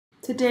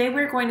Today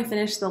we're going to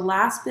finish the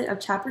last bit of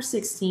chapter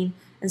 16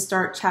 and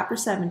start chapter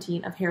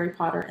 17 of Harry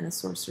Potter and the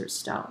Sorcerer's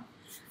Stone.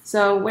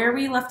 So where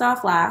we left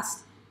off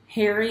last,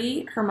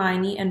 Harry,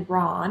 Hermione, and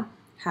Ron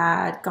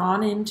had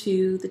gone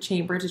into the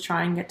chamber to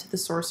try and get to the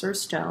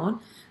Sorcerer's Stone.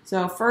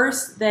 So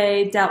first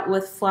they dealt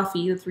with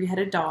Fluffy, the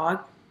three-headed dog,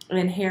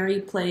 and Harry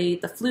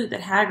played the flute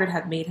that Hagrid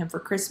had made him for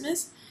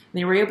Christmas. And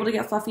they were able to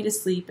get Fluffy to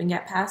sleep and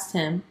get past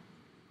him.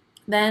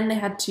 Then they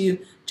had to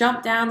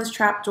jump down this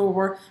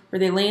trapdoor where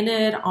they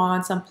landed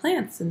on some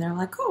plants, and they're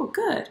like, oh,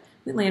 good,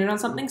 we landed on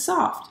something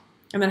soft.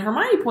 And then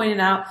Hermione pointed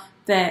out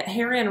that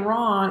Harry and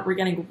Ron were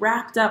getting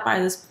wrapped up by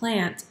this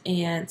plant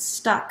and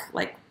stuck,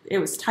 like it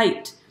was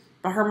tight.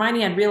 But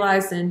Hermione had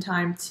realized in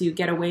time to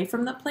get away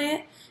from the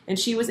plant, and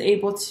she was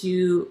able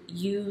to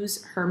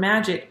use her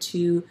magic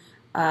to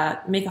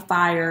make a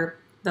fire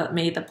that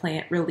made the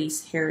plant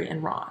release Harry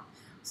and Ron.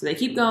 So they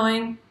keep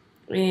going.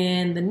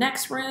 In the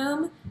next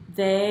room,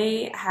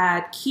 they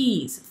had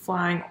keys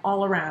flying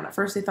all around. At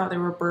first they thought they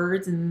were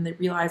birds, and then they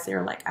realized they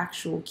were like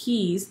actual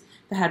keys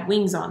that had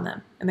wings on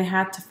them. And they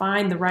had to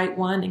find the right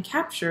one and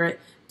capture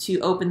it to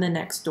open the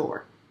next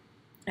door.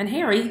 And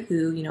Harry,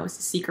 who, is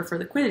the seeker for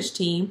the Quidditch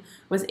team,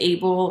 was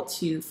able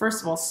to,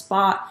 first of all,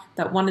 spot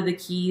that one of the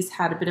keys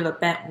had a bit of a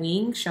bent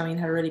wing, showing it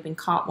had already been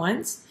caught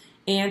once,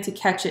 and to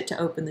catch it to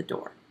open the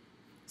door.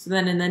 So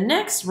then in the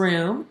next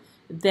room,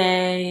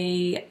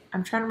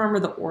 I'm trying to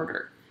remember the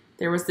order.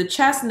 There was the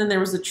chest and then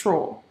there was the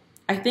troll.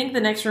 I think the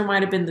next room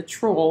might have been the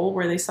troll,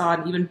 where they saw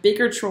an even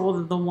bigger troll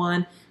than the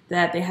one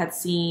that they had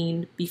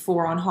seen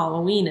before on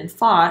Halloween and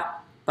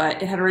fought,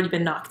 but it had already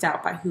been knocked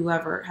out by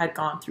whoever had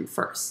gone through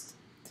first.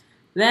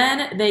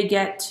 Then they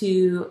get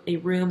to a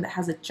room that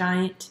has a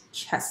giant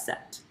chess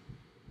set.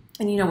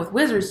 And with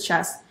Wizard's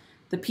chess,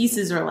 the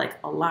pieces are like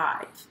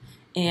alive.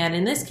 And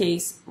in this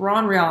case,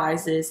 Ron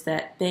realizes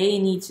that they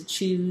need to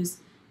choose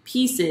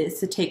pieces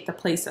to take the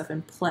place of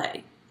and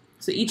play.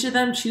 So each of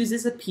them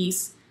chooses a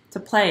piece to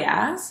play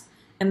as,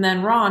 and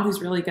then Ron,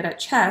 who's really good at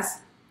chess,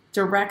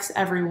 directs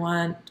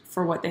everyone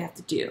for what they have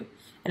to do.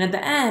 And at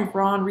the end,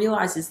 Ron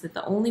realizes that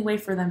the only way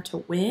for them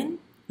to win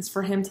is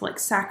for him to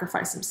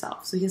sacrifice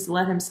himself. So he has to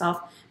let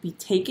himself be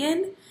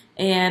taken.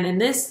 And in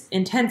this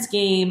intense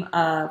game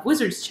of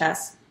Wizard's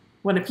chess,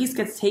 when a piece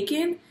gets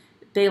taken,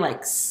 they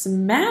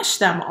smash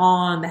them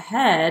on the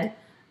head,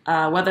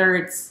 whether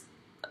it's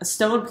a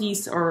stone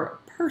piece or a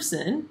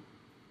person.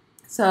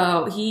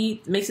 So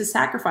he makes a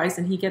sacrifice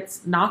and he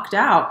gets knocked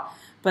out,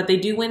 but they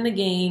do win the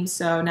game.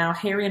 So now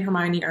Harry and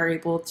Hermione are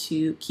able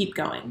to keep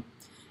going,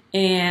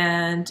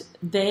 and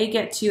they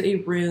get to a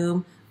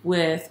room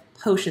with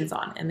potions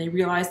on it, and they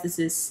realize this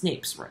is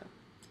Snape's room,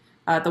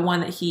 the one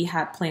that he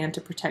had planned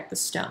to protect the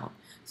stone.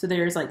 So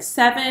there's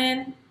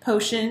 7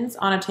 potions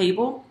on a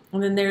table,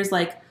 and then there's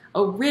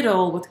a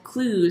riddle with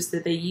clues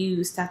that they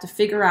use to have to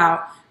figure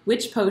out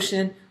which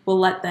potion will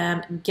let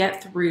them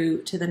get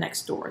through to the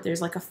next door.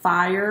 There's a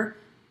fire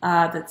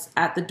that's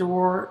at the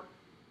door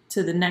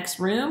to the next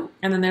room,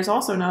 and then there's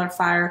also another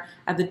fire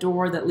at the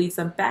door that leads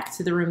them back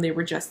to the room they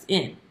were just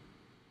in.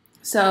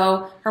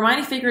 So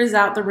Hermione figures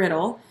out the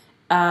riddle,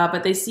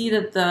 but they see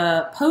that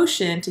the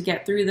potion to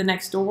get through the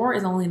next door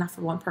is only enough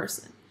for one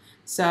person.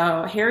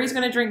 So Harry's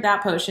going to drink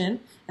that potion,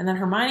 and then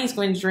Hermione's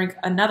going to drink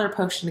another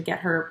potion to get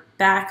her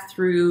back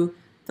through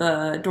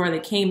the door they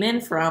came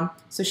in from,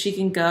 so she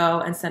can go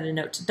and send a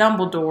note to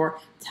Dumbledore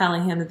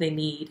telling him that they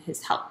need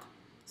his help.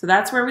 So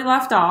that's where we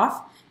left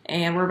off,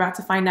 and we're about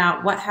to find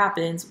out what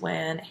happens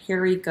when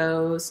Harry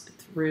goes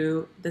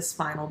through this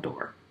final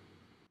door.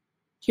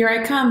 Here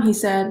I come, he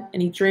said,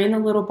 and he drained the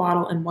little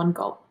bottle in one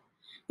gulp.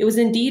 It was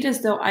indeed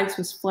as though ice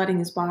was flooding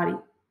his body.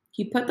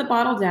 He put the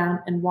bottle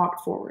down and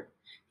walked forward.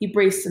 He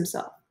braced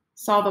himself,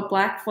 saw the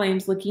black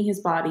flames licking his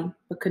body,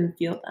 but couldn't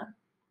feel them.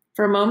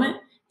 For a moment,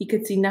 he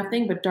could see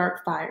nothing but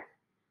dark fire.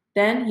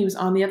 Then he was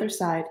on the other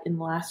side in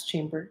the last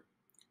chamber.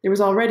 There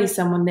was already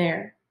someone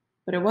there,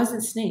 but it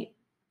wasn't Snape.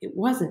 It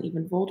wasn't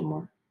even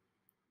Voldemort.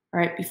 All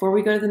right, before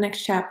we go to the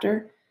next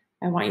chapter,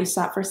 I want you to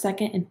stop for a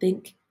second and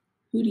think,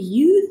 who do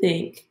you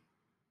think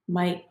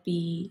might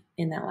be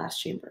in that last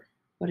chamber?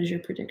 What is your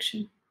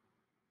prediction?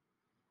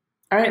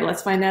 All right,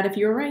 let's find out if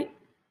you were right.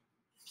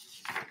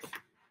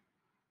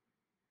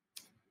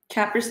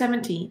 Chapter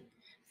 17,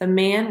 The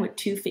Man with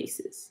Two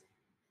Faces.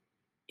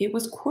 It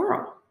was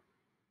Quirrell.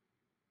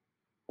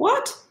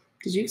 What?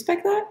 Did you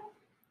expect that?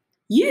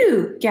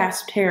 You,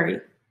 gasped Harry.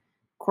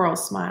 Quirrell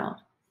smiled.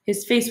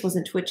 His face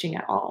wasn't twitching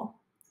at all.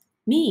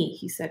 Me,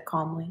 he said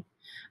calmly.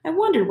 I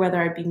wondered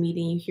whether I'd be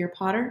meeting you here,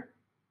 Potter.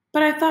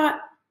 But I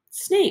thought,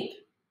 Snape.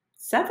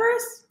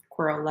 Severus?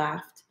 Quirrell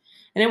laughed.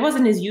 And it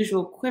wasn't his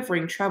usual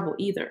quivering treble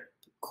either,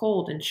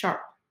 cold and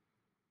sharp.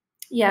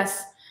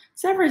 Yes,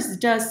 Severus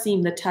does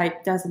seem the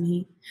type, doesn't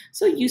he?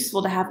 So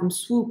useful to have him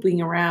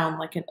swooping around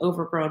like an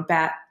overgrown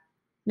bat.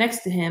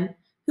 Next to him,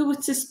 who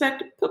would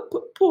suspect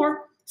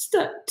poor,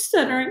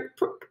 stuttering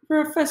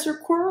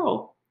Professor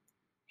Quirrell?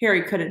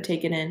 Harry couldn't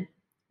take it in.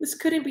 This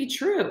couldn't be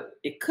true.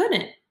 It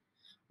couldn't.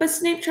 But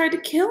Snape tried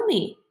to kill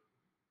me.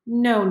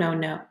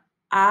 No.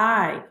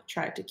 I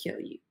tried to kill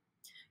you.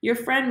 Your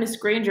friend Miss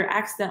Granger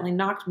accidentally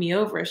knocked me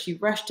over as she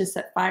rushed to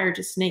set fire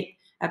to Snape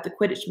at the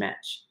Quidditch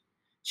match.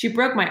 She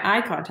broke my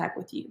eye contact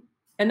with you.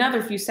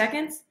 Another few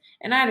seconds,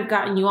 and I'd have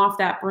gotten you off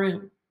that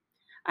broom.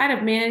 I'd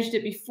have managed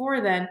it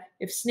before then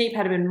if Snape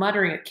had been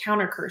muttering a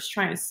counter curse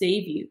trying to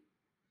save you.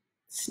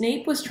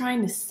 Snape was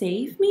trying to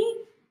save me?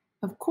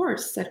 Of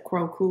course, said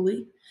Quirrell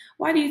coolly.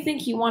 Why do you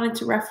think he wanted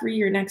to referee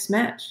your next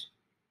match?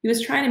 He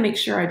was trying to make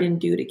sure I didn't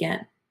do it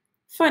again.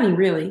 Funny,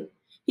 really.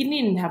 He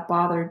needn't have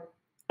bothered.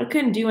 I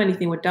couldn't do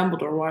anything with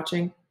Dumbledore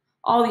watching.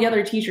 All the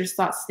other teachers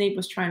thought Snape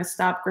was trying to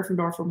stop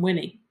Gryffindor from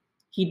winning.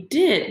 He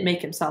did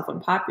make himself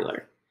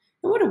unpopular.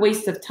 And what a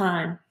waste of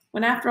time,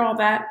 when after all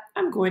that,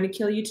 I'm going to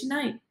kill you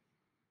tonight.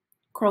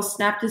 Quirrell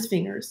snapped his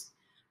fingers.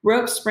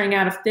 Ropes sprang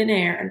out of thin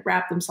air and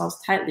wrapped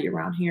themselves tightly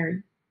around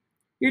Harry.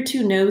 You're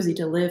too nosy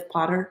to live,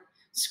 Potter,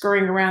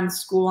 scurrying around the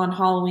school on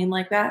Halloween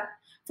like that.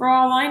 For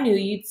all I knew,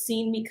 you'd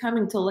seen me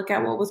coming to look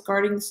at what was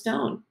guarding the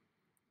stone.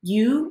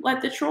 You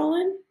let the troll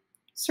in?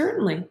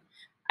 Certainly.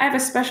 I have a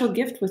special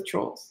gift with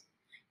trolls.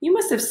 You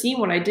must have seen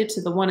what I did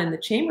to the one in the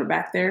chamber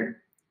back there.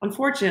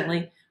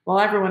 Unfortunately, while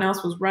everyone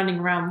else was running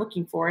around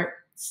looking for it,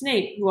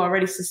 Snape, who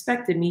already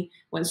suspected me,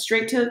 went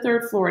straight to the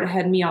third floor to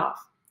head me off.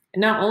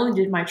 And not only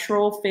did my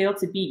troll fail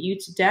to beat you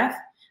to death,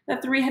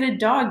 that three-headed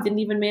dog didn't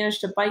even manage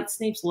to bite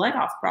Snape's leg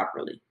off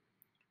properly.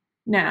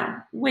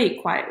 Now,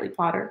 wait quietly,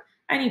 Potter.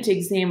 I need to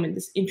examine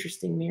this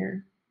interesting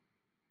mirror.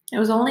 It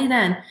was only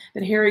then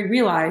that Harry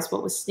realized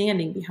what was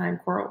standing behind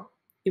Quirrell.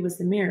 It was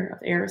the mirror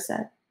of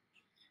Erised.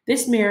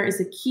 This mirror is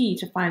the key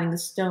to finding the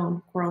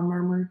stone, Quirrell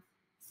murmured,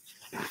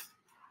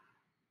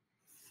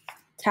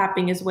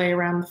 tapping his way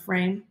around the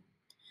frame.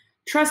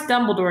 Trust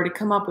Dumbledore to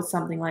come up with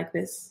something like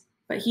this,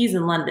 but he's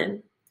in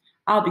London.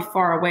 I'll be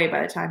far away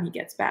by the time he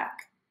gets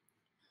back.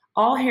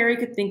 All Harry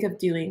could think of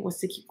doing was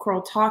to keep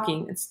Quirrell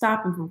talking and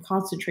stop him from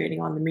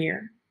concentrating on the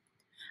mirror.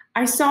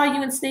 I saw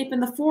you and Snape in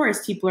the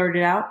forest, he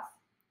blurted out.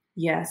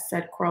 Yes,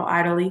 said Quirrell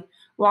idly,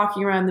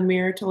 walking around the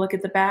mirror to look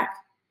at the back.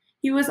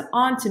 He was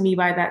on to me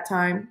by that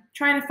time,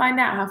 trying to find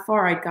out how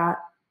far I'd got.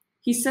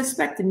 He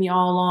suspected me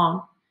all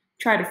along,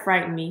 tried to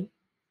frighten me,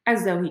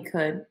 as though he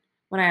could,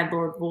 when I had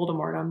Lord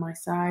Voldemort on my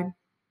side.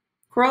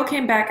 Quirrell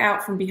came back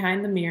out from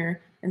behind the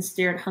mirror and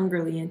stared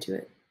hungrily into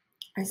it.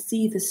 I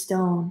see the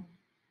stone.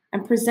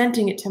 I'm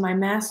presenting it to my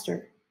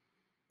master.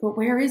 But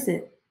where is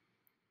it?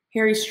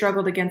 Harry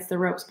struggled against the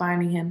ropes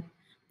binding him,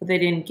 but they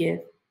didn't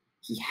give.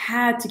 He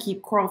had to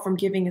keep Quirrell from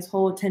giving his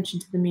whole attention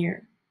to the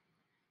mirror.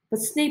 But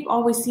Snape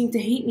always seemed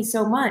to hate me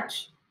so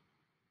much.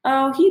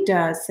 Oh, he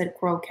does, said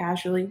Quirrell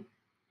casually.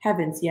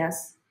 Heavens,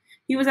 yes.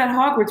 He was at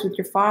Hogwarts with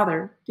your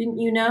father. Didn't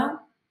you know?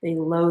 They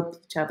loathed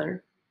each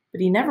other.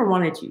 But he never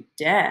wanted you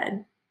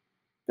dead.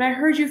 But I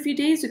heard you a few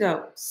days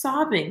ago,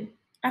 sobbing.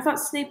 I thought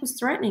Snape was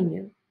threatening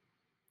you.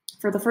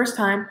 For the first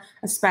time,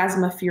 a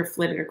spasm of fear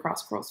flitted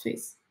across Quirrell's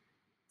face.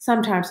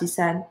 Sometimes, he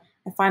said,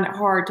 I find it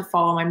hard to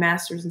follow my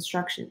master's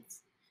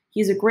instructions. He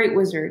is a great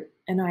wizard,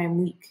 and I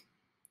am weak.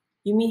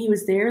 You mean he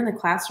was there in the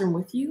classroom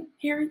with you?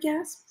 Harry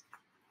gasped.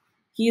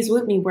 He is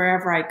with me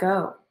wherever I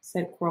go,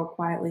 said Quirrell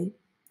quietly.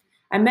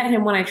 I met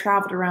him when I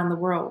traveled around the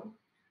world.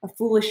 A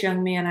foolish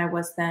young man I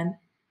was then,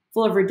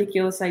 full of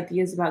ridiculous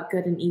ideas about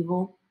good and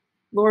evil.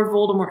 Lord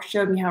Voldemort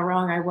showed me how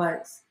wrong I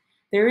was.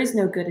 There is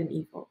no good and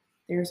evil.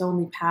 There is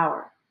only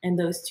power, and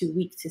those too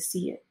weak to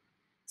see it.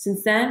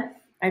 Since then,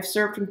 I have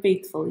served him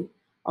faithfully,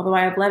 although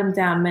I have let him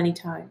down many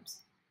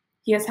times.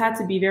 He has had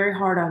to be very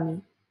hard on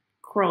me.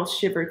 Quirrell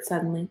shivered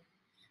suddenly.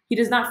 He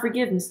does not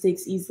forgive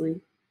mistakes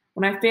easily.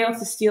 When I failed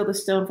to steal the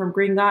stone from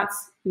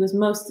Gringotts, he was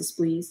most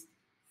displeased.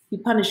 He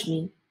punished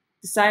me,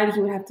 decided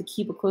he would have to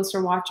keep a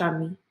closer watch on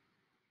me.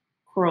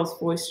 Quirrell's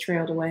voice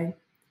trailed away.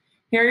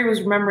 Harry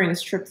was remembering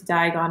his trip to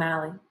Diagon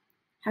Alley.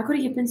 How could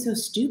he have been so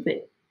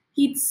stupid?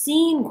 He'd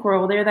seen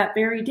Quirrell there that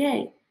very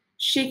day,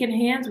 shaken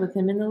hands with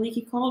him in the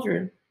leaky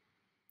cauldron.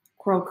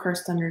 Quirrell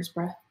cursed under his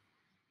breath.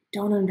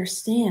 Don't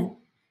understand.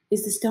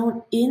 Is the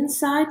stone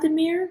inside the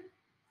mirror?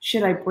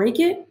 Should I break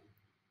it?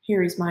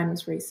 Harry's mind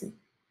was racing.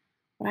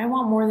 What I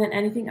want more than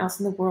anything else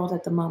in the world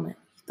at the moment,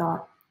 he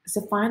thought, is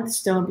to find the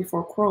stone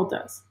before Quirrell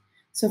does.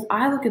 So if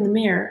I look in the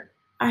mirror,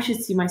 I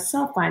should see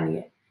myself finding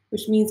it,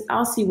 which means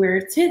I'll see where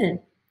it's hidden.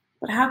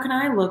 But how can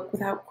I look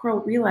without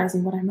Quirrell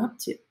realizing what I'm up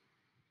to?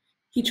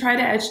 He tried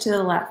to edge to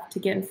the left to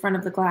get in front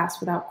of the glass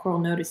without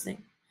Quirrell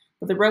noticing,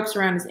 but the ropes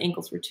around his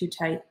ankles were too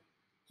tight.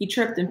 He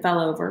tripped and fell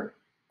over.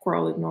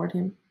 Quirrell ignored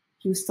him.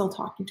 He was still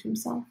talking to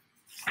himself.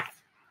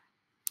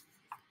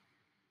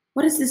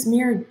 What does this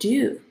mirror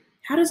do?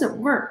 How does it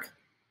work?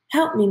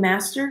 Help me,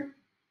 master.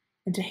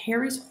 And to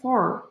Harry's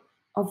horror,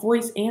 a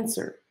voice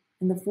answered,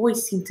 and the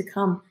voice seemed to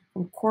come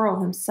from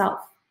Quirrell himself.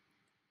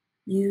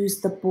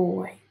 Use the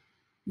boy.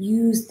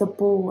 Use the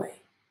boy.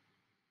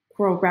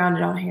 Quirrell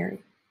rounded on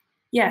Harry.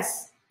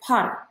 Yes,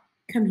 Potter,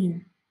 come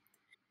here.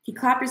 He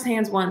clapped his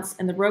hands once,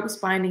 and the ropes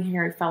binding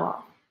Harry fell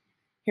off.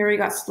 Harry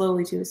got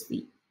slowly to his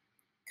feet.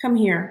 Come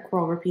here,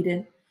 Quirrell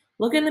repeated.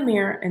 Look in the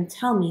mirror and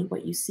tell me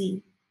what you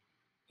see.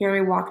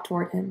 Harry walked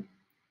toward him.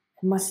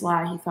 I must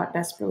lie, he thought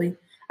desperately.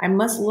 I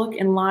must look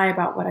and lie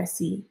about what I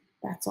see.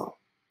 That's all.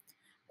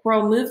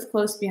 Quirrell moved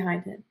close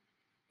behind him.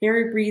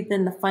 Harry breathed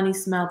in the funny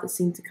smell that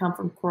seemed to come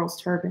from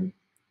Quirrell's turban.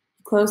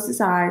 He closed his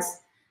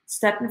eyes,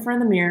 stepped in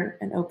front of the mirror,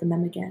 and opened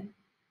them again.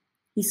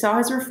 He saw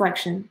his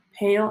reflection,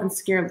 pale and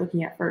scared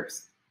looking at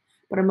first.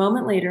 But a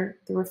moment later,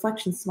 the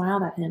reflection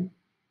smiled at him.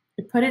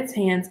 It put its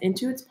hands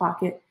into its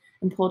pocket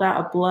and pulled out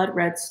a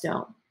blood-red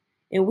stone.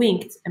 It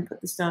winked and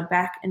put the stone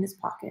back in his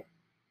pocket.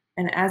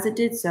 And as it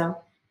did so,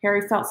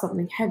 Harry felt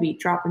something heavy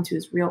drop into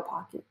his real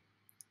pocket.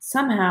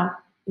 Somehow,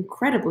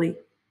 incredibly,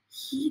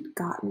 he'd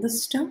gotten the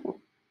stone.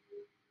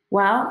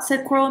 Well,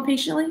 said Quirrell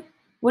impatiently,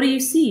 what do you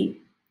see?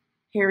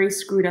 Harry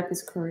screwed up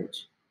his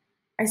courage.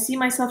 I see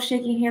myself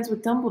shaking hands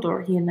with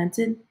Dumbledore, he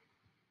invented.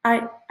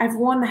 I've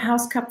won the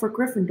house cup for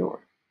Gryffindor.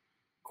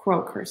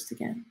 Quirrell cursed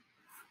again.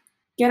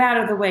 Get out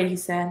of the way, he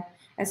said.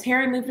 As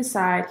Harry moved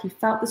aside, he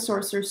felt the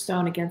Sorcerer's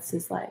Stone against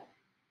his leg.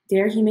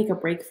 Dare he make a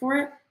break for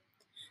it?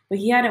 But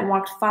he hadn't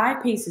walked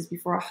 5 paces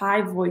before a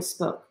high voice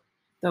spoke,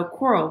 though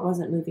Quirrell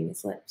wasn't moving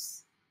his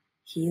lips.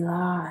 He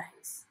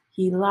lies.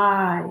 He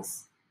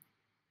lies.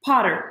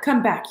 Potter,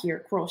 come back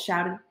here, Quirrell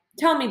shouted.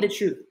 Tell me the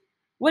truth.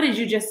 What did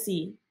you just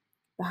see?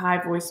 The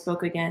high voice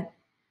spoke again.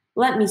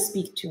 Let me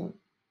speak to him,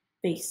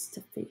 face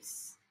to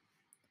face.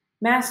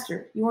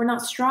 Master, you are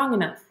not strong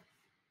enough.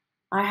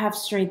 I have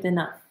strength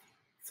enough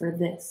for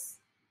this.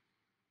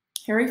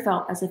 Harry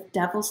felt as if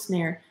Devil's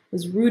Snare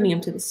was rooting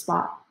him to the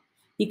spot.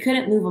 He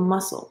couldn't move a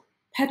muscle.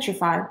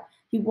 Petrified,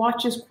 he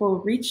watched as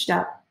Quirrell reached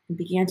up and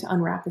began to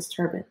unwrap his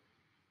turban.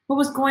 What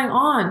was going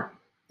on?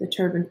 The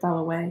turban fell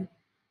away.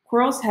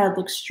 Quirrell's head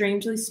looked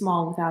strangely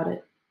small without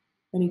it.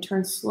 Then he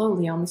turned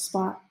slowly on the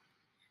spot.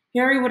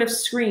 Harry would have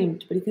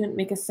screamed, but he couldn't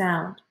make a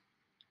sound.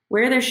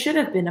 Where there should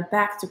have been a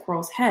back to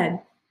Quirrell's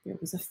head, there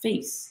was a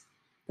face.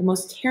 The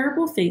most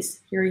terrible face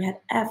Harry had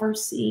ever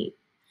seen.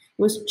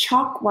 It was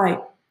chalk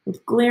white,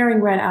 with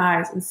glaring red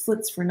eyes and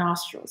slits for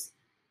nostrils,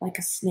 like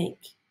a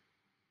snake.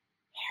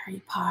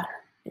 Harry Potter,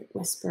 it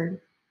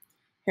whispered.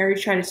 Harry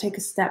tried to take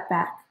a step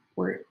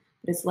backward,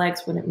 but his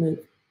legs wouldn't move.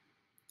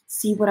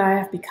 See what I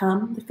have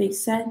become, the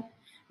face said.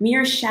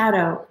 Mere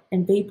shadow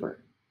and vapor.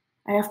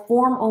 I have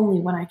form only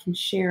when I can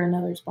share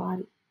another's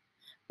body.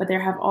 But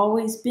there have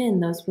always been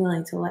those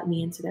willing to let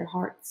me into their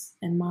hearts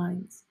and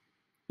minds.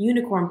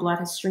 Unicorn blood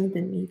has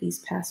strengthened me these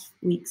past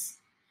weeks.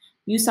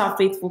 You saw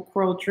faithful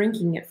Quirrell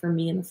drinking it for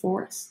me in the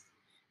forest.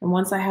 And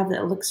once I have the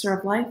elixir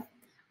of life,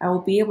 I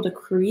will be able to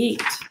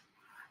create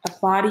a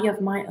body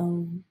of my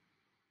own.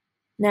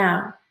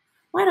 Now,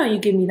 why don't you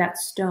give me that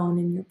stone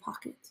in your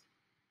pocket?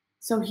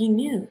 So he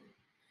knew.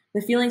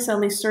 The feeling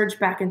suddenly surged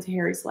back into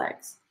Harry's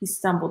legs. He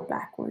stumbled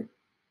backward.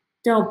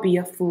 Don't be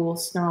a fool,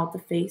 snarled the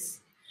face.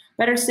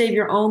 Better save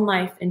your own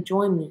life and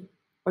join me,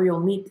 or you'll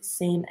meet the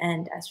same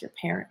end as your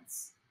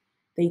parents.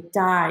 They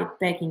died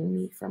begging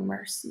me for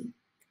mercy.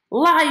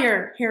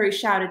 Liar! Harry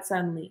shouted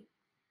suddenly.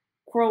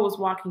 Quirrell was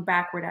walking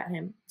backward at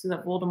him so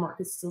that Voldemort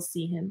could still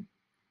see him.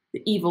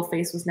 The evil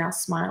face was now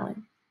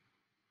smiling.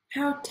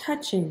 How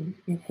touching,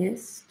 it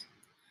hissed.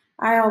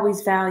 I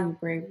always value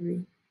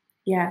bravery.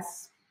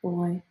 Yes,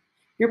 boy.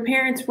 Your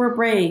parents were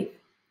brave.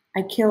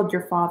 I killed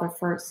your father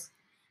first,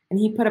 and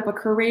he put up a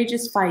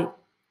courageous fight.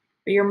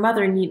 But your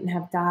mother needn't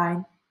have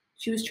died.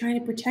 She was trying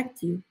to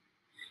protect you.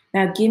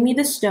 Now give me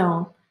the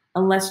stone,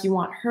 unless you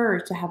want her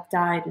to have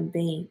died in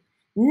vain.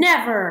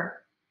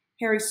 Never!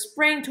 Harry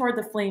sprang toward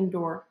the flame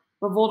door,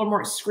 but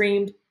Voldemort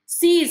screamed,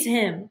 Seize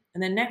him!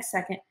 And the next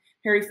second,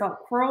 Harry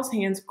felt Quirrell's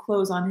hands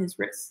close on his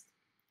wrist.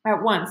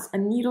 At once, a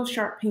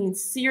needle-sharp pain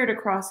seared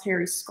across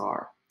Harry's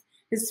scar.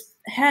 His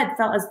head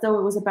felt as though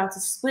it was about to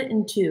split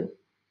in two.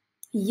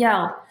 He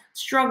yelled,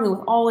 struggling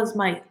with all his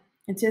might,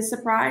 and to his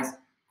surprise,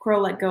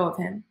 Quirrell let go of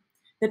him.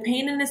 The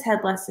pain in his head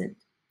lessened.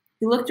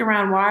 He looked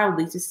around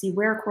wildly to see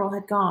where Quirrell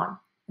had gone,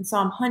 and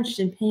saw him hunched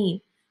in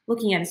pain,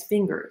 looking at his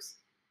fingers.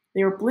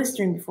 They were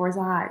blistering before his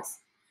eyes.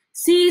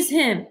 Seize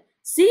him!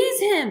 Seize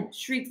him!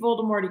 Shrieked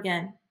Voldemort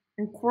again,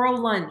 and Quirrell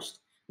lunged,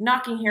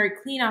 knocking Harry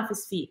clean off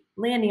his feet,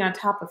 landing on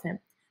top of him,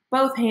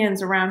 both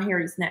hands around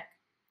Harry's neck.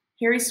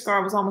 Harry's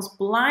scar was almost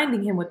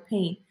blinding him with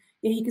pain,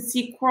 yet he could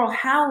see Quirrell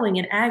howling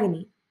in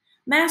agony.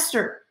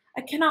 Master,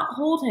 I cannot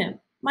hold him.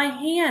 My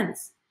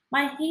hands!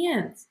 My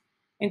hands!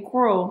 And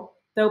Quirrell,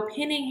 though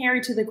pinning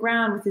Harry to the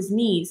ground with his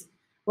knees,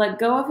 let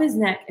go of his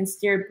neck and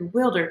stared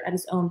bewildered at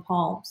his own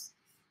palms.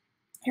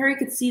 Harry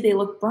could see they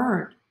looked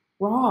burned,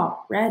 raw,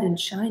 red, and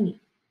shiny.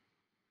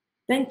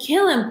 Then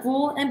kill him,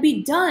 fool, and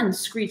be done,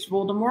 screeched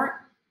Voldemort.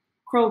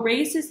 Quirrell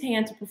raised his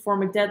hand to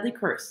perform a deadly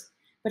curse,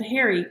 but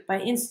Harry, by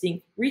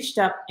instinct, reached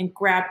up and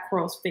grabbed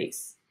Quirrell's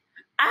face.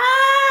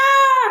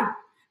 Ah!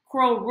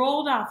 Quirrell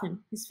rolled off him,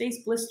 his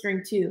face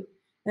blistering too,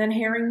 and then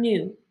Harry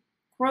knew.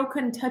 Quirrell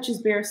couldn't touch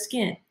his bare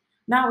skin,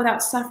 not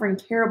without suffering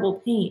terrible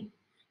pain.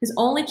 His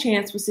only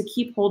chance was to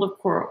keep hold of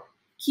Quirrell,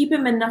 keep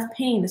him enough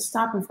pain to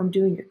stop him from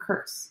doing a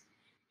curse.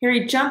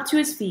 Harry jumped to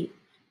his feet,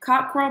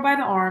 caught Quirrell by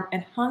the arm,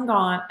 and hung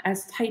on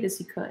as tight as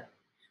he could.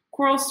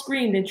 Quirrell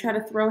screamed and tried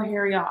to throw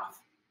Harry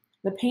off.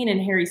 The pain in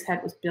Harry's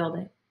head was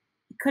building.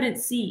 He couldn't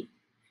see.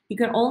 He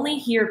could only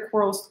hear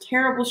Quirrell's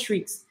terrible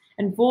shrieks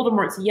and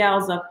Voldemort's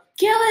yells of,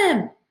 Kill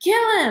him!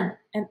 Kill him!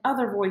 And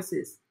other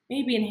voices.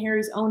 maybe in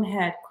Harry's own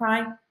head,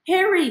 crying,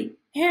 "Harry!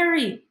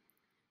 Harry!"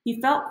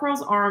 He felt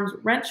Quirrell's arms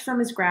wrenched from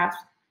his grasp,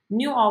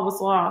 knew all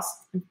was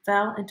lost, and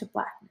fell into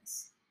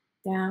blackness.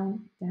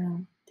 Down,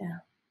 down,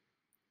 down.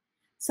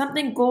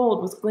 Something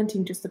gold was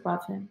glinting just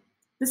above him.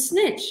 The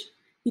snitch!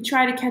 He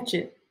tried to catch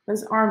it, but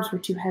his arms were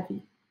too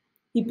heavy.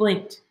 He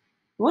blinked.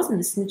 It wasn't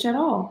the snitch at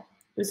all.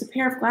 It was a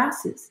pair of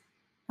glasses.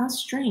 How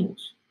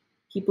strange.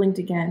 He blinked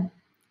again.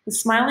 The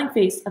smiling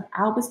face of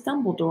Albus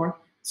Dumbledore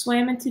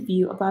swam into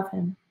view above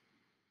him.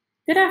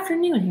 "Good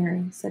afternoon,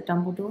 Harry," said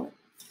Dumbledore.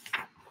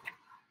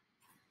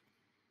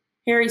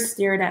 Harry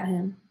stared at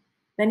him.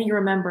 Then he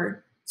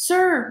remembered.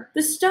 "Sir,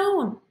 the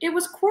stone! It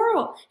was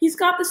Quirrell! He's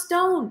got the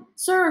stone!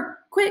 Sir,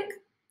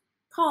 quick!"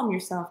 "Calm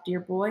yourself, dear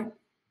boy.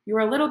 You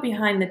are a little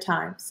behind the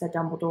times," said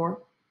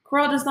Dumbledore.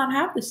 "Quirrell does not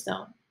have the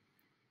stone."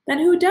 "Then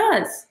who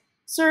does?"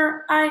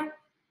 "Sir,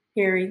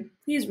 Harry,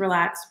 please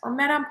relax, or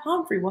Madame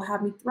Pomfrey will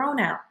have me thrown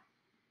out."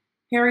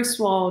 Harry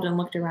swallowed and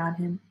looked around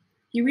him.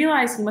 He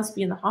realized he must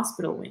be in the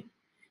hospital wing.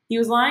 He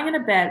was lying in a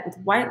bed with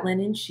white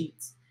linen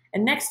sheets,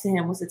 and next to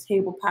him was a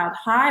table piled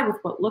high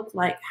with what looked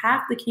like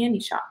half the candy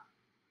shop.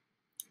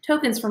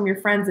 "Tokens from your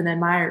friends and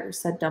admirers,"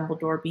 said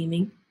Dumbledore,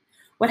 beaming.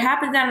 "What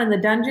happens down in the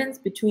dungeons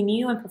between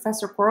you and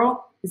Professor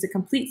Quirrell is a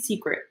complete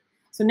secret,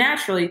 so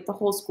naturally the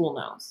whole school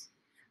knows.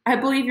 I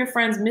believe your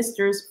friends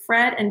Misters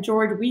Fred and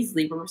George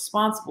Weasley were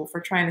responsible for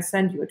trying to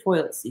send you a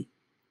toilet seat.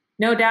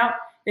 No doubt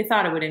they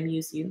thought it would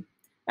amuse you.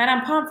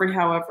 Madame Pomfrey,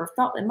 however,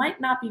 felt it might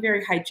not be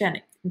very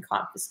hygienic and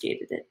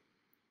confiscated it."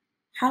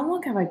 "How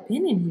long have I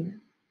been in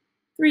here?"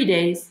 3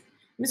 days.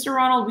 Mr.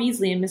 Ronald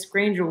Weasley and Miss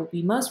Granger will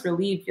be most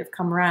relieved you have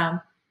come round.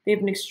 They have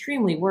been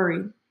extremely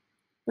worried."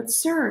 "But,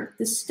 sir,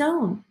 the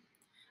stone."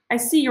 "I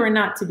see you are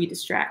not to be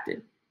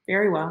distracted.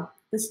 Very well,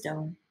 the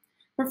stone.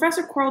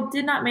 Professor Quirrell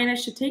did not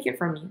manage to take it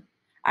from you.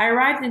 I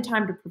arrived in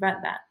time to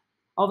prevent that,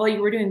 although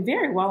you were doing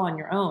very well on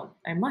your own,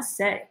 I must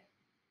say."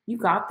 "You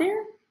got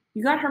there?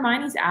 You got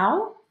Hermione's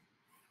owl?"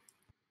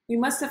 "We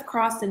must have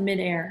crossed in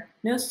mid-air.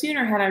 No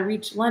sooner had I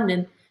reached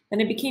London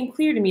than it became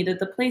clear to me that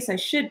the place I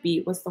should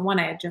be was the one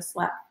I had just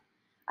left.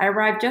 I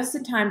arrived just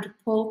in time to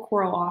pull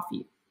Quirrell off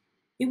you."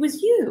 "It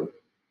was you!"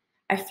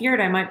 "I feared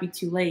I might be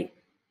too late."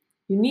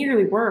 "You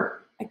nearly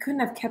were. I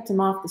couldn't have kept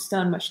him off the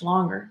stone much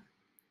longer."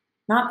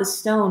 "Not the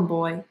stone,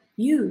 boy.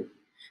 You.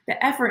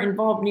 The effort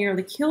involved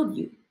nearly killed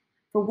you.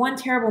 For one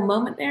terrible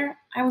moment there,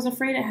 I was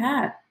afraid it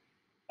had.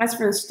 As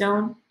for the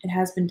stone, it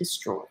has been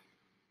destroyed."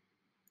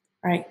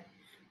 All right,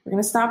 we're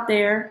going to stop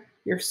there.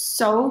 You're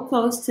so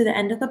close to the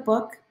end of the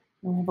book.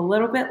 We have a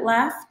little bit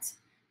left.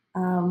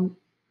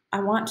 I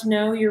want to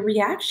know your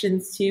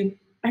reactions to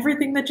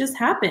everything that just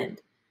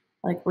happened.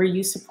 Like, were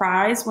you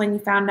surprised when you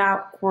found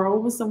out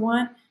Quirrell was the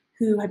one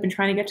who had been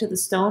trying to get to the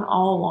stone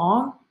all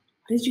along?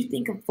 What did you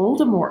think of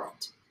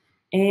Voldemort?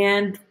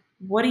 And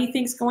what do you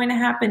think is going to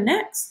happen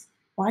next?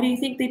 Why do you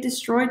think they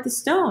destroyed the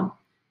stone?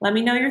 Let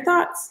me know your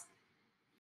thoughts.